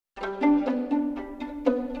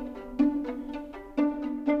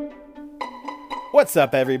What's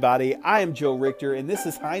up, everybody? I am Joe Richter, and this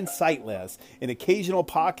is Hindsightless, an occasional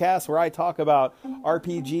podcast where I talk about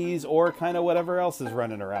RPGs or kind of whatever else is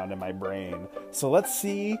running around in my brain. So let's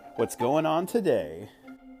see what's going on today.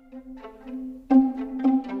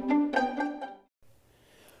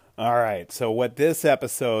 Alright, so what this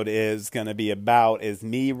episode is going to be about is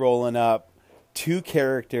me rolling up 2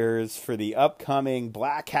 characters for the upcoming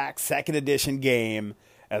Black Hack 2nd Edition game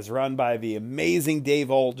as run by the amazing Dave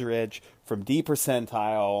Aldrich from D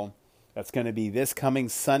Percentile. That's going to be this coming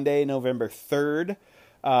Sunday, November 3rd.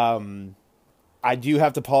 I do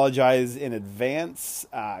have to apologize in advance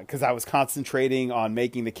because I was concentrating on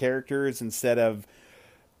making the characters instead of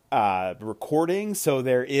recording. So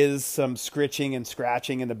there is some scritching and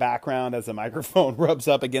scratching in the background as the microphone rubs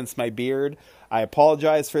up against my beard. I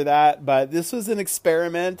apologize for that, but this was an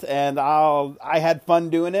experiment and I had fun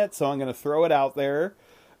doing it, so I'm going to throw it out there.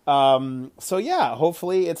 So yeah,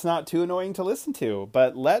 hopefully it's not too annoying to listen to,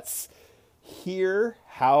 but let's hear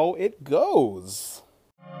how it goes.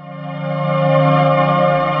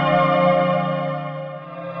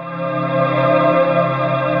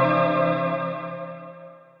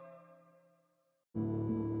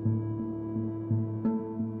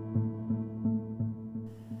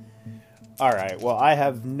 Alright, well, I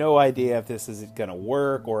have no idea if this is going to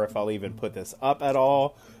work or if I'll even put this up at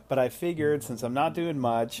all, but I figured since I'm not doing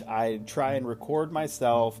much, I'd try and record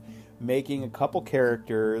myself making a couple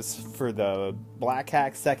characters for the Black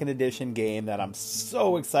Hack 2nd Edition game that I'm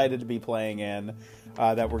so excited to be playing in,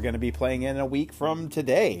 that we're going to be playing in a week from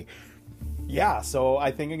today. Yeah, so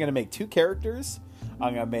I think I'm going to make 2 characters.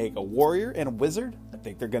 I'm going to make a warrior and a wizard. I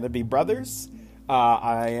think they're going to be brothers.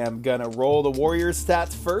 I am going to roll the warrior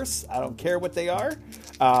stats first. I don't care what they are.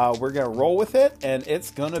 We're going to roll with it, and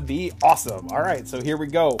it's going to be awesome. All right, so here we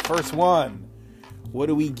go. First one. What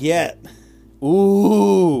do we get?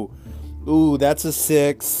 Ooh, that's a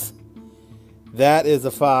 6. That is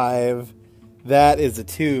a 5. That is a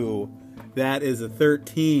 2. That is a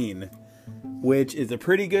 13, which is a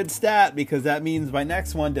pretty good stat because that means my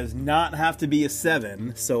next one does not have to be a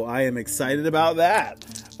 7. So I am excited about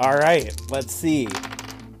that. All right, let's see.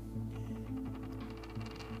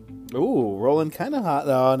 Ooh, rolling kind of hot.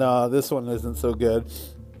 Oh, no, this one isn't so good.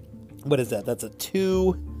 What is that? That's a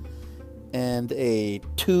 2 and a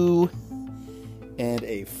 2 and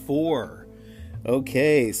a 4.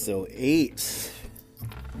 Okay, so 8.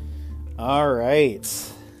 All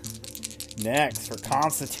right. Next, for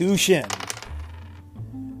Constitution.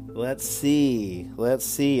 Let's see. All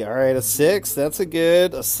right, a 6. That's a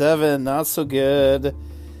good. A 7. Not so good.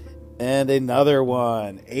 And another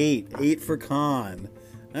one. 8 for Con.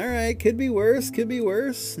 All right, could be worse.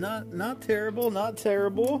 Not terrible.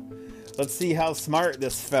 Let's see how smart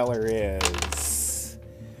this feller is.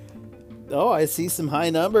 Oh, I see some high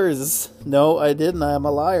numbers. No, I didn't. I am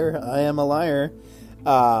a liar.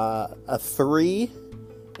 A 3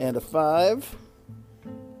 and a 5.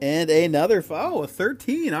 And another, a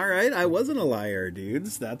 13. All right, I wasn't a liar,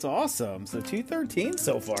 dudes. That's awesome. So 2 13s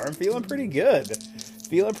so far. I'm feeling pretty good.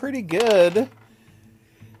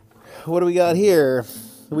 What do we got here?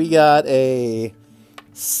 We got a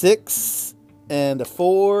 6 and a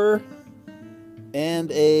 4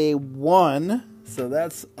 and a 1. So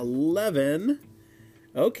that's 11.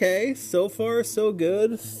 Okay, so far so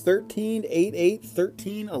good. 13, 8, 8,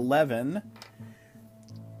 13, 11.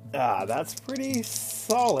 That's pretty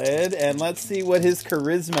solid. And let's see what his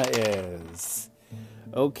charisma is.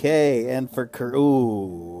 Okay, and for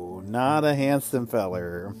not a handsome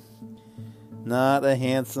feller. Not a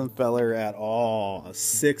handsome feller at all. A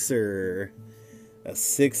 6er. A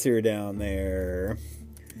 6er down there.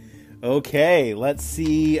 Okay, let's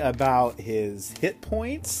see about his hit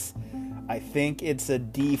points. I think it's a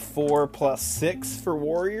D4 plus 6 for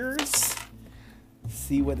warriors.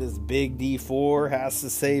 See what this big D4 has to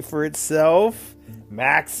say for itself.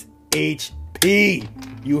 Max HP.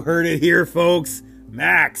 You heard it here, folks.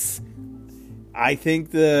 Max. I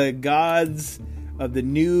think the gods of the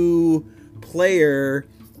new player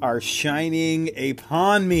are shining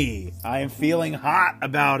upon me. I am feeling hot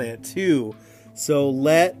about it too. So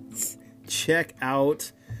let's check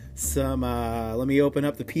out some, let me open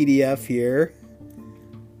up the PDF here.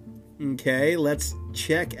 Okay, let's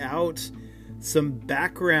check out some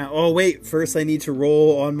background. Oh wait, first I need to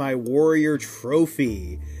roll on my warrior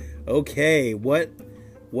trophy. Okay, what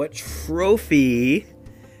trophy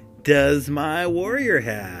does my warrior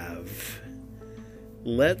have?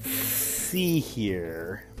 Let's see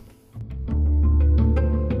here.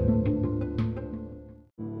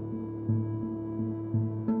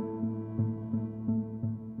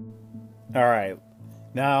 All right,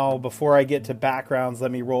 Now, before I get to backgrounds,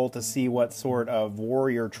 let me roll to see what sort of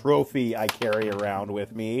warrior trophy I carry around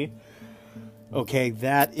with me. Okay,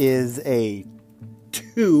 that is a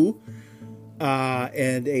 2.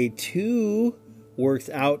 And a 2 works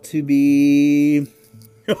out to be...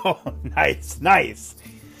 Oh, nice.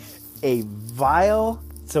 A vial.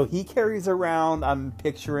 So he carries around, I'm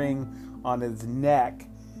picturing on his neck,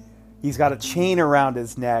 he's got a chain around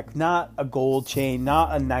his neck. Not a gold chain,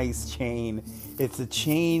 not a nice chain. It's a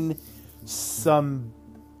chain some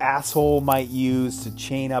asshole might use to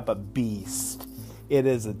chain up a beast. It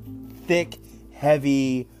is a thick,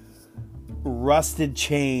 heavy, rusted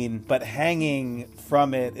chain, but hanging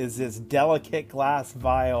from it is this delicate glass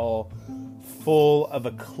vial full of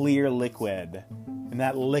a clear liquid. And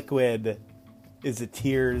that liquid is the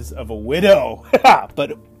tears of a widow.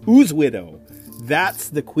 But whose widow? That's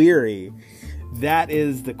the query. That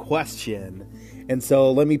is the question. And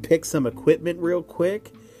so let me pick some equipment real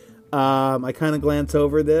quick. I kind of glance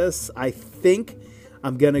over this. I think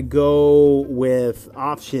I'm going to go with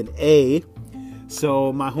option A.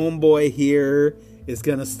 So my homeboy here is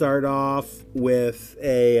going to start off with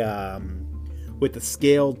a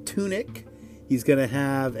scaled tunic. He's going to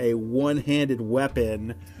have a one-handed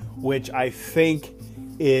weapon, which I think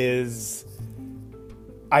it's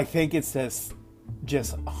this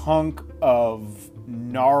just hunk of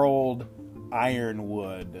gnarled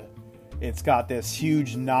ironwood. It's got this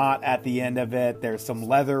huge knot at the end of it. There's some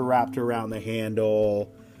leather wrapped around the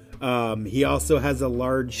handle. He also has a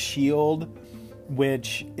large shield,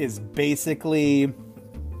 which is basically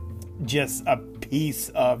just a piece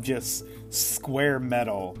of just square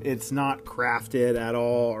metal. It's not crafted at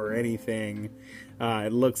all or anything.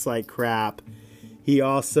 It looks like crap. He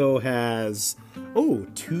also has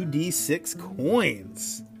 2d6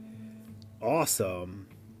 coins. Awesome.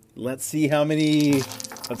 Let's see how many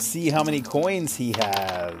coins he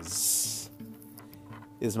has.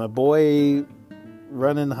 Is my boy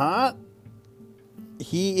running hot?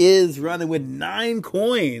 He is running with 9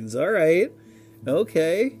 coins. All right.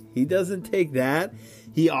 Okay. He doesn't take that.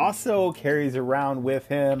 He also carries around with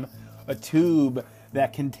him a tube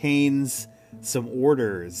that contains some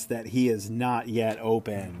orders that he has not yet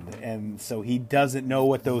opened. And so he doesn't know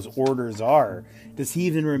what those orders are. Does he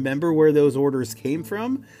even remember where those orders came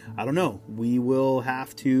from? I don't know. We will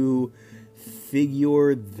have to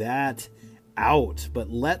figure that out. But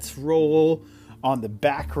let's roll on the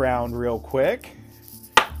background real quick.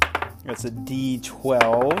 That's a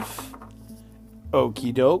D12.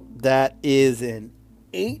 Okie doke. That is an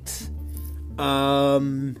 8.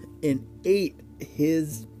 An 8.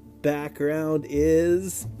 His background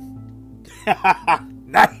is...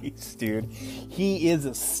 Nice, dude. He is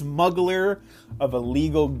a smuggler of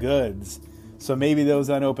illegal goods. So maybe those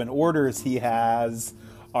unopened orders he has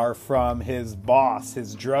are from his boss,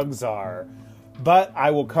 his drug czar. But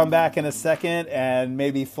I will come back in a second and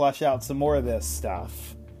maybe flush out some more of this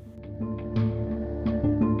stuff.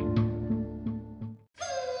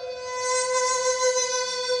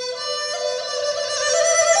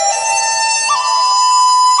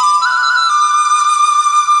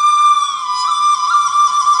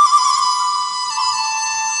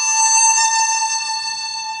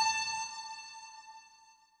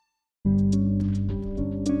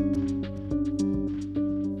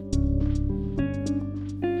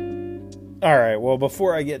 Alright, well,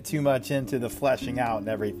 before I get too much into the fleshing out and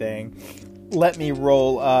everything, let me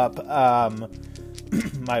roll up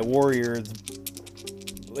my warrior's,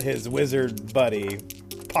 his wizard buddy,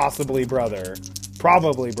 possibly brother,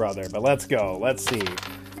 probably brother, but let's go, let's see.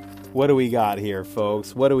 What do we got here,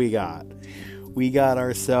 folks? What do we got? We got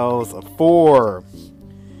ourselves a 4,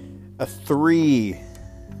 a 3,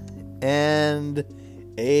 and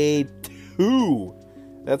a 2.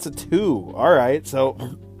 That's a 2. Alright, so...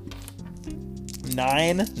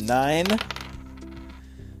 9.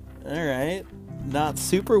 Alright. Not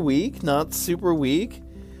super weak. How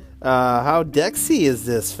dexy is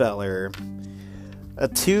this feller? A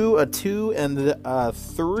 2, and a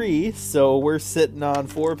 3. So we're sitting on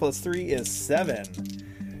 4 plus 3 is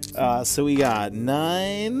 7. So we got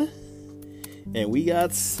 9. And we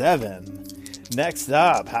got 7. Next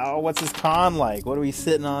up, what's his con like? What are we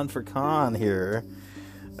sitting on for con here?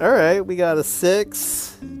 Alright, we got a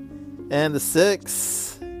 6. And a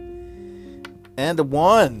 6. And a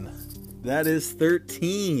 1. That is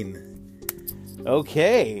 13.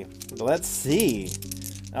 Okay, let's see.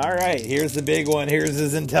 Alright, here's the big one. Here's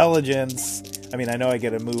his intelligence. I mean, I know I get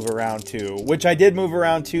to move around too, which I did move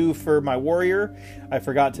around too for my warrior. I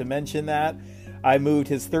forgot to mention that. I moved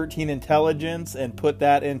his 13 intelligence and put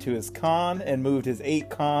that into his con, and moved his 8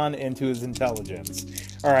 con into his intelligence.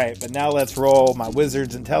 All right, but now let's roll my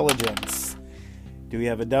wizard's intelligence. Do we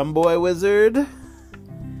have a dumb boy wizard?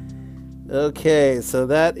 Okay, so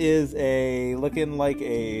that is looking like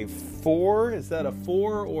a 4. Is that a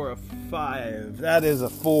 4 or a 5? That is a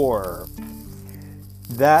 4.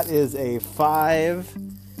 That is a 5.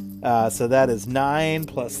 So that is 9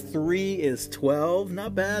 plus 3 is 12.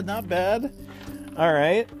 Not bad, not bad. All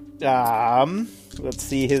right. Let's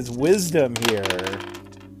see his wisdom here.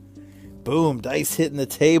 Boom, dice hitting the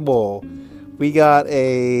table. We got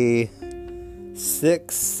a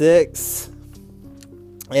 6, 6,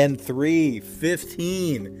 and 3,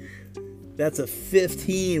 15. That's a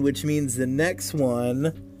 15, which means the next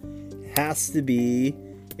one has to be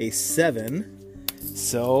a 7.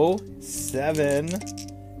 So 7,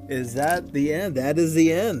 is that the end? That is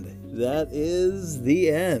the end. That is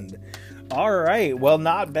the end. All right, well,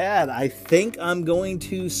 not bad. I think I'm going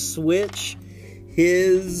to switch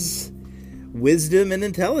his wisdom and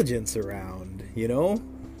intelligence around. You know,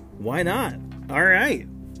 why not? All right.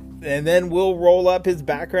 And then we'll roll up his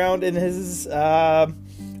background and his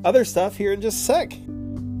other stuff here in just a sec.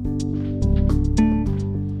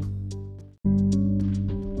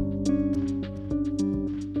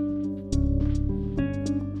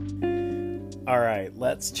 All right,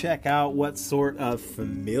 let's check out what sort of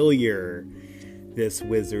familiar this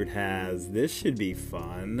wizard has. This should be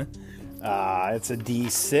fun. It's a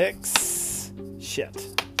D6.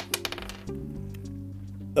 Shit.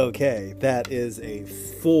 Okay, that is a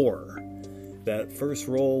 4. That first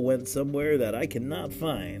roll went somewhere that I cannot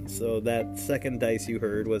find. So that second dice you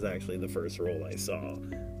heard was actually the first roll I saw.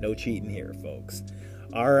 No cheating here, folks.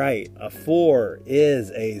 All right, a 4 is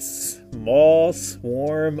a small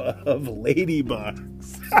swarm of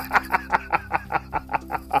ladybugs.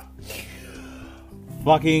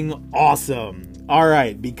 Fucking awesome. All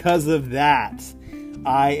right, because of that,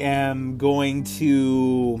 I am going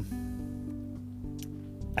to...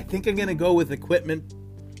 I think I'm going to go with equipment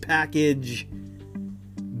package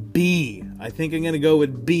B. I think I'm going to go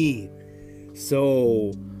with B.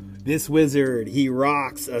 So, this wizard, he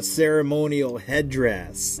rocks a ceremonial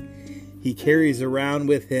headdress. He carries around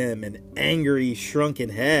with him an angry, shrunken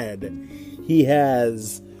head. He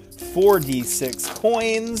has 4d6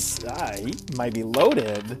 coins. He might be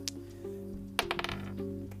loaded.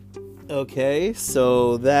 Okay,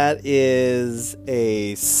 so that is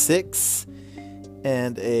a 6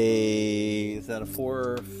 and is that a 4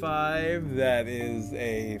 or 5? That is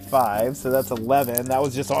a 5, so that's 11. That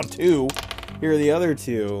was just on 2. Here are the other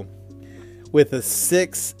 2. With a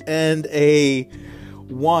 6 and a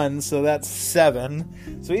 1, so that's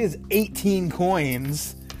 7. So he has 18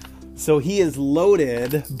 coins. So he is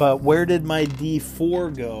loaded, but where did my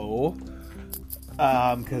D4 go?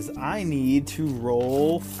 Because I need to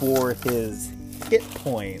roll for his hit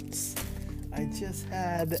points. I just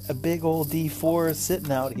had a big old D4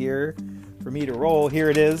 sitting out here for me to roll. Here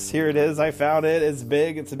it is. Here it is. I found it. It's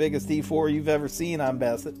big. It's the biggest D4 you've ever seen, I'm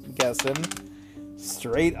guessing.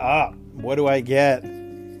 Straight up. What do I get?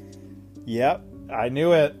 Yep. I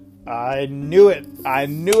knew it. I knew it. I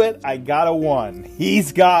knew it. I got a 1.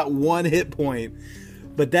 He's got 1 hit point.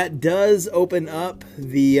 But that does open up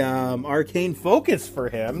the arcane focus for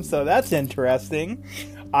him. So that's interesting.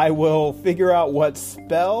 I will figure out what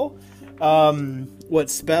spell I'm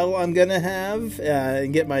gonna have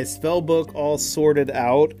and get my spell book all sorted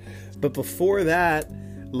out. But before that,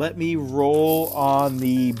 let me roll on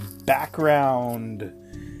the background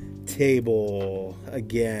table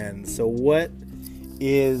again. So what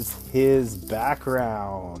is his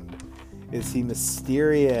background? Is he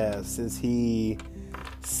mysterious? Is he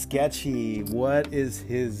sketchy? What is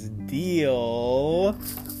his deal?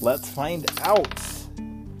 Let's find out.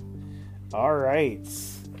 All right.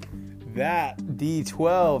 That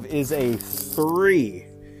D12 is a 3.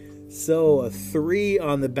 So a 3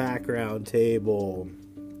 on the background table.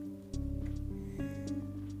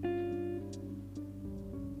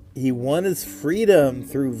 He won his freedom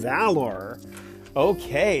through valor.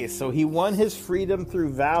 Okay, so he won his freedom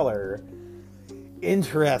through valor.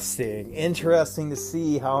 Interesting. Interesting to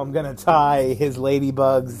see how I'm going to tie his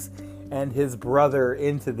ladybugs and his brother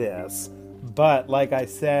into this. But like I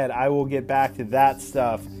said, I will get back to that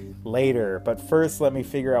stuff later. But first, let me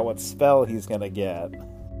figure out what spell he's going to get.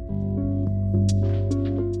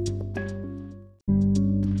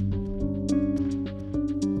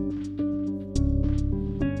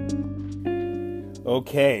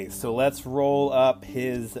 Okay, so let's roll up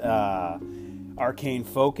his arcane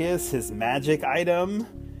focus, his magic item,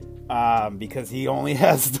 because he only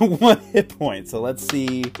has the 1 hit point. So let's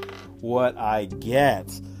see what I get.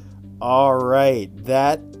 All right,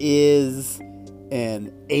 that is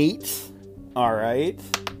an 8. All right.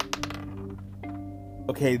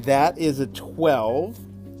 Okay, that is a 12.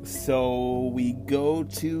 So we go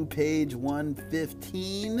to page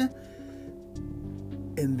 115.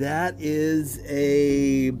 And that is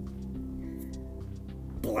a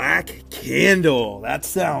black candle. That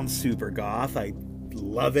sounds super goth. I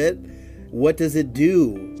love it. What does it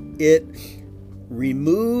do? It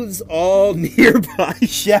removes all nearby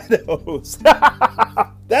shadows.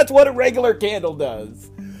 That's what a regular candle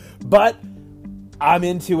does. But I'm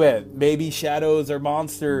into it. Maybe shadows are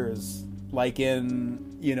monsters, like in,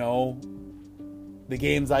 the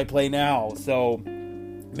games I play now. So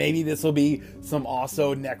maybe this will be some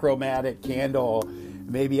also necromantic candle.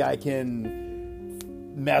 Maybe I can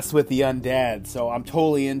mess with the undead. So I'm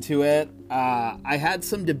totally into it. I had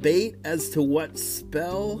some debate as to what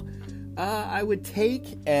spell I would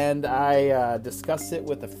take, and I discussed it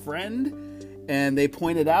with a friend. And they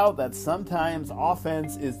pointed out that sometimes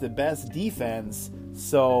offense is the best defense,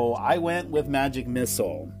 so I went with Magic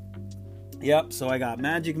Missile. Yep, so I got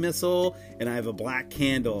Magic Missile, and I have a black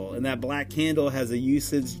candle, and that black candle has a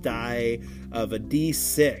usage die of a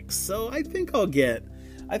D6. So I think I'll get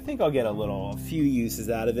a few uses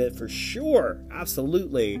out of it for sure.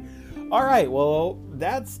 Absolutely. All right, well,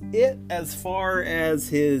 that's it as far as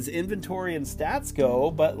his inventory and stats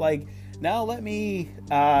go, but now let me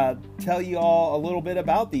tell you all a little bit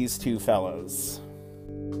about these two fellows.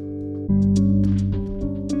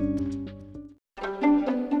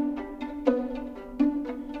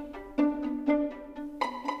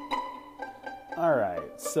 All right,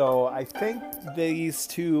 so I think these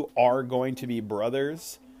two are going to be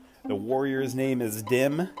brothers. The warrior's name is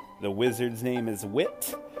Dim. The wizard's name is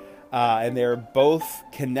Wit. And they're both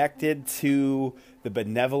connected to the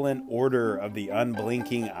Benevolent Order of the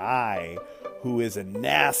Unblinking Eye, who is a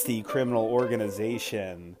nasty criminal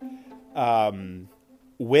organization.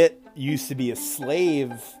 Wit used to be a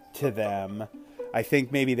slave to them. I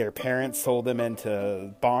think maybe their parents sold them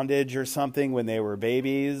into bondage or something when they were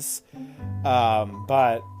babies.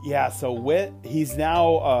 But yeah, so Wit, he's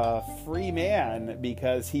now a free man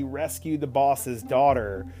because he rescued the boss's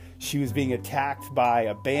daughter. She was being attacked by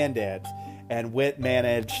a bandit, and Wit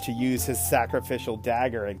managed to use his sacrificial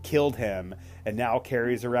dagger and killed him, and now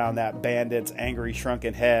carries around that bandit's angry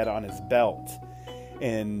shrunken head on his belt.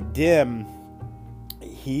 And Dim,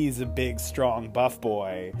 he's a big, strong, buff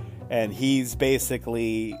boy, and he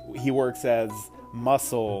works as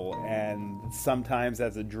muscle and sometimes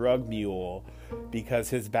as a drug mule,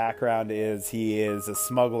 because his background is he is a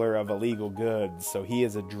smuggler of illegal goods. So he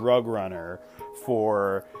is a drug runner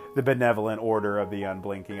for the Benevolent Order of the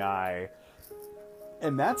Unblinking Eye.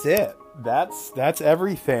 And that's it. That's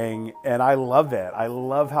everything, and I love it. I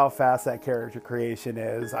love how fast that character creation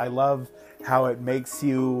is. I love how it makes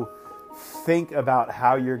you think about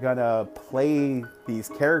how you're gonna play these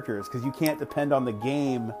characters, because you can't depend on the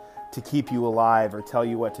game to keep you alive or tell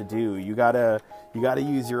you what to do. You gotta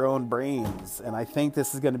use your own brains, and I think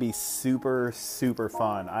this is gonna be super, super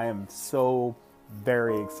fun. I am so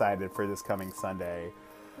very excited for this coming Sunday.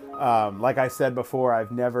 Like I said before,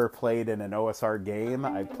 I've never played in an OSR game.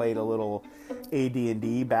 I played a little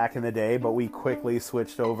AD&D back in the day, but we quickly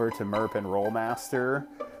switched over to MERP and Rollmaster.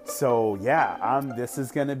 So yeah, I'm a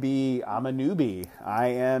newbie. I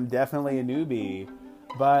am definitely a newbie.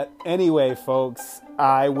 But anyway, folks,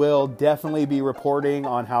 I will definitely be reporting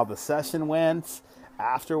on how the session went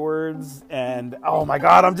afterwards. And oh my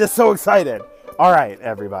God, I'm just so excited. All right,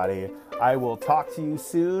 everybody. I will talk to you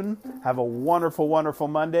soon. Have a wonderful, wonderful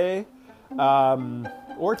Monday,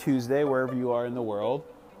 or Tuesday, wherever you are in the world.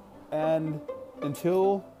 And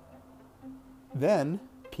until then,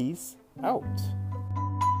 peace out.